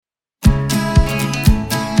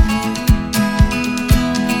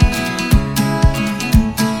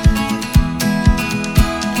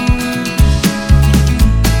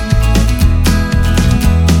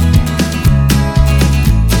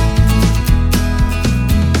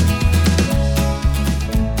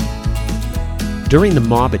During the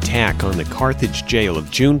mob attack on the Carthage jail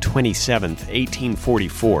of June 27,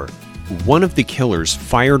 1844, one of the killers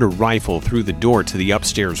fired a rifle through the door to the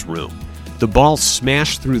upstairs room. The ball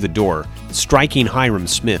smashed through the door, striking Hyrum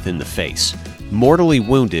Smith in the face. Mortally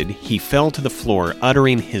wounded, he fell to the floor,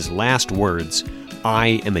 uttering his last words,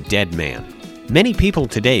 "I am a dead man." Many people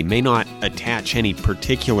today may not attach any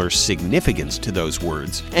particular significance to those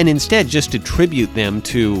words, and instead just attribute them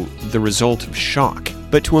to the result of shock.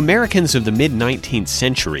 But to Americans of the mid-19th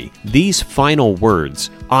century, these final words,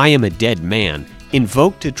 "I am a dead man,"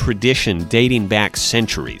 invoked a tradition dating back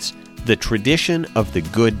centuries, the tradition of the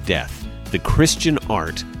good death, the Christian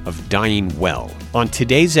art of dying well. On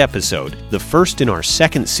today's episode, the first in our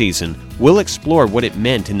second season, we'll explore what it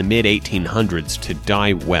meant in the mid-1800s to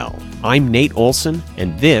die well. I'm Nate Olson,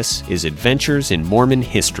 and this is Adventures in Mormon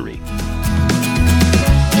History.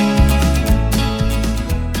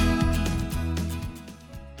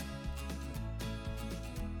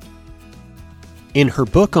 In her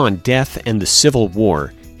book on death and the Civil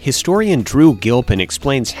War, historian Drew Gilpin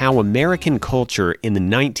explains how American culture in the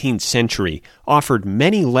 19th century offered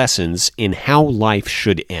many lessons in how life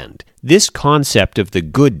should end. This concept of the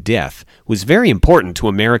good death was very important to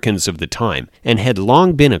Americans of the time and had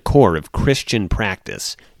long been a core of Christian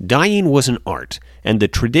practice. Dying was an art, and the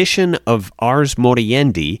tradition of ars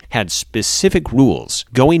moriendi had specific rules,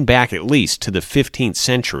 going back at least to the 15th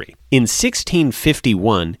century. In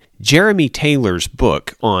 1651, Jeremy Taylor's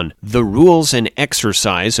book on The Rules and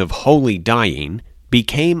Exercise of Holy Dying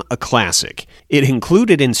became a classic. It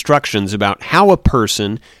included instructions about how a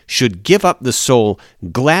person should give up the soul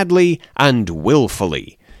gladly and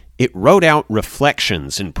willfully. It wrote out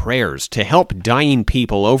reflections and prayers to help dying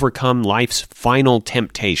people overcome life's final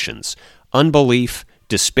temptations: unbelief,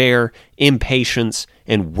 despair, impatience,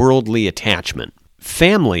 and worldly attachment.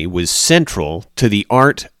 Family was central to the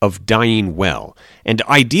art of dying well, and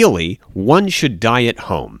ideally, one should die at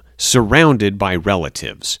home, surrounded by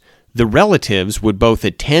relatives. The relatives would both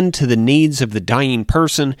attend to the needs of the dying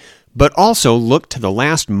person, but also look to the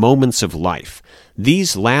last moments of life.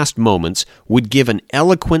 These last moments would give an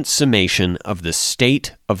eloquent summation of the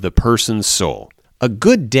state of the person's soul. A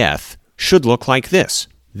good death should look like this.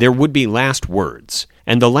 There would be last words,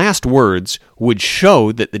 and the last words would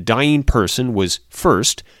show that the dying person was,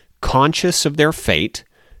 first, conscious of their fate,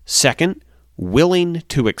 second, willing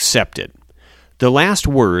to accept it. The last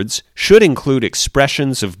words should include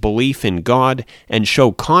expressions of belief in God and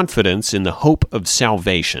show confidence in the hope of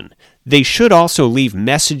salvation. They should also leave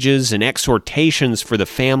messages and exhortations for the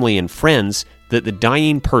family and friends that the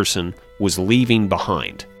dying person was leaving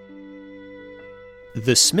behind.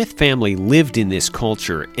 The Smith family lived in this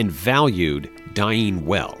culture and valued dying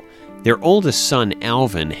well. Their oldest son,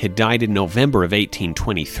 Alvin, had died in November of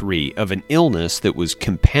 1823 of an illness that was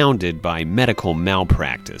compounded by medical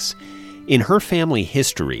malpractice. In her family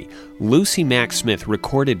history, Lucy Mack Smith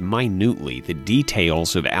recorded minutely the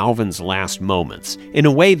details of Alvin's last moments in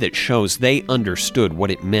a way that shows they understood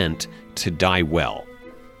what it meant to die well.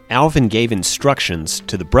 Alvin gave instructions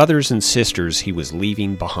to the brothers and sisters he was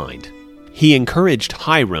leaving behind. He encouraged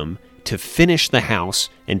Hyrum to finish the house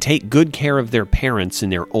and take good care of their parents in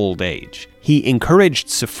their old age. He encouraged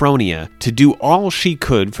Sophronia to do all she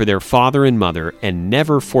could for their father and mother and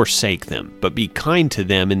never forsake them, but be kind to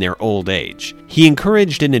them in their old age. He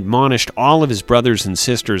encouraged and admonished all of his brothers and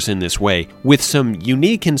sisters in this way with some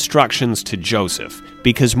unique instructions to Joseph,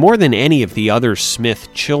 because more than any of the other Smith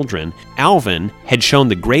children, Alvin had shown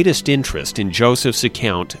the greatest interest in Joseph's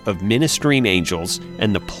account of ministering angels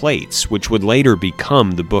and the plates which would later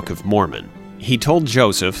become the Book of Mormon. He told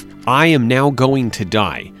Joseph, "I am now going to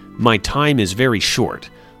die. My time is very short.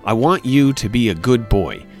 I want you to be a good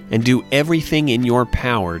boy and do everything in your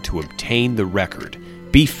power to obtain the record.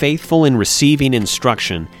 Be faithful in receiving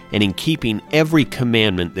instruction and in keeping every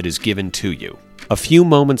commandment that is given to you." A few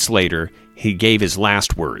moments later, he gave his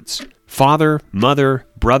last words. "Father, mother,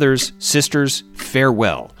 brothers, sisters,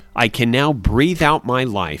 farewell. I can now breathe out my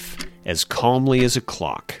life as calmly as a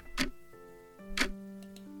clock."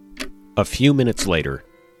 A few minutes later,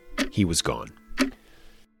 he was gone.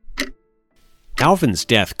 Alvin's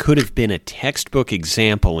death could have been a textbook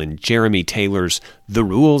example in Jeremy Taylor's The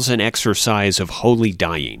Rules and Exercise of Holy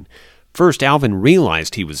Dying. First, Alvin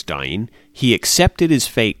realized he was dying. He accepted his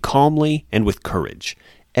fate calmly and with courage.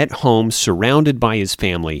 At home, surrounded by his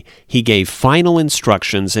family, he gave final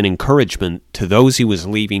instructions and encouragement to those he was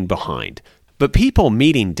leaving behind. But people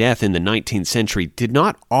meeting death in the 19th century did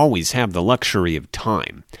not always have the luxury of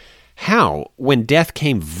time. How, when death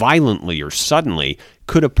came violently or suddenly,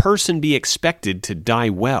 could a person be expected to die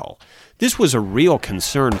well? This was a real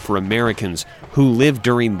concern for Americans who lived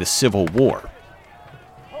during the Civil War.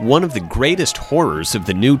 one of the greatest horrors of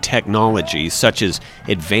the new technology, such as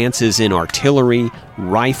advances in artillery,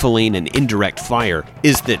 rifling, and indirect fire,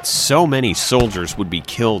 is that so many soldiers would be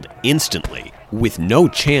killed instantly, with no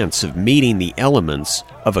chance of meeting the elements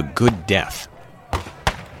of a good death.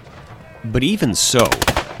 But even so,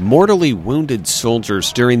 mortally wounded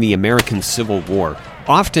soldiers during the American Civil War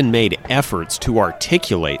often made efforts to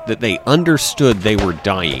articulate that they understood they were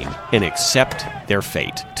dying and accept their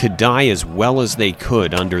fate, to die as well as they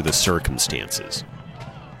could under the circumstances.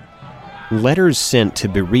 Letters sent to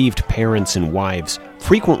bereaved parents and wives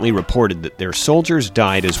frequently reported that their soldiers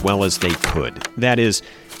died as well as they could. That is,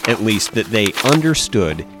 at least that they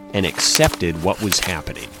understood and accepted what was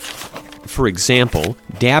happening. For example,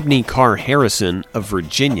 Dabney Carr Harrison of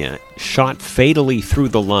Virginia, shot fatally through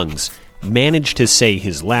the lungs, managed to say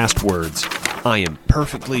his last words, "I am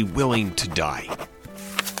perfectly willing to die."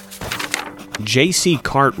 J.C.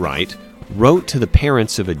 Cartwright wrote to the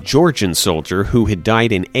parents of a Georgian soldier who had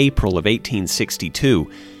died in April of 1862.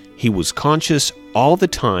 He was conscious all the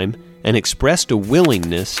time and expressed a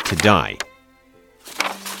willingness to die.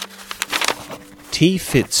 T.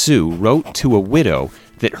 Fitzhugh wrote to a widow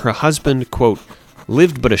that her husband, quote,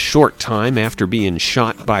 lived but a short time after being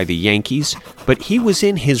shot by the Yankees, but he was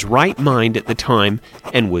in his right mind at the time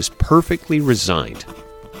and was perfectly resigned.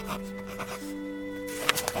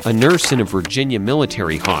 A nurse in a Virginia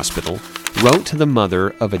military hospital wrote to the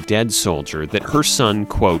mother of a dead soldier that her son,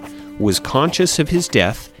 quote, was conscious of his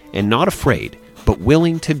death and not afraid, but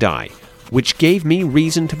willing to die, which gave me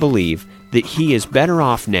reason to believe that he is better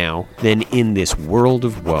off now than in this world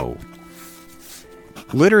of woe.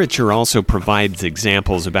 Literature also provides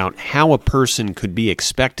examples about how a person could be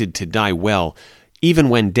expected to die well, even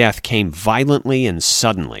when death came violently and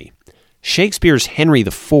suddenly. Shakespeare's Henry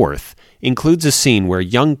IV includes a scene where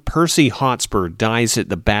young Percy Hotspur dies at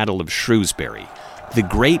the Battle of Shrewsbury. The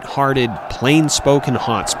great-hearted, plain-spoken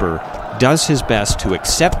Hotspur does his best to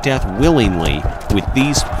accept death willingly with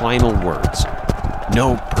these final words,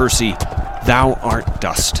 "No, Percy, thou art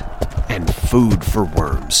dust, and food for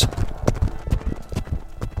worms."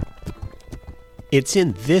 It's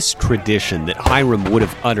in this tradition that Hiram would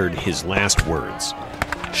have uttered his last words.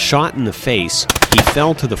 Shot in the face, he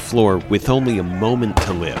fell to the floor with only a moment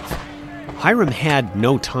to live. Hiram had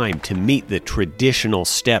no time to meet the traditional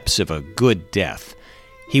steps of a good death.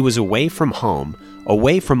 He was away from home,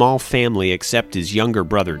 away from all family except his younger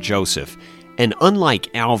brother Joseph, and unlike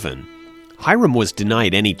Alvin, Hiram was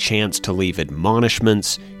denied any chance to leave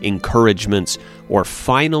admonishments, encouragements, or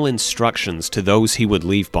final instructions to those he would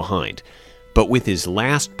leave behind. But with his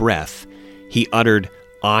last breath, he uttered,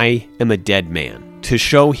 "I am a dead man," to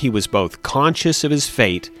show he was both conscious of his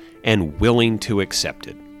fate and willing to accept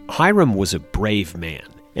it. Hiram was a brave man,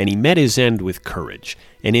 and he met his end with courage,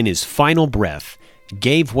 and in his final breath,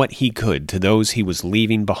 gave what he could to those he was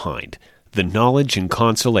leaving behind, the knowledge and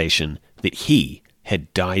consolation that he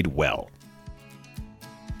had died well.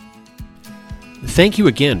 Thank you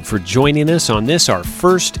again for joining us on this, our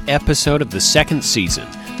first episode of the second season.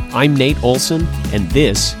 I'm Nate Olson, and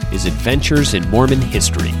this is Adventures in Mormon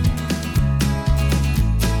History.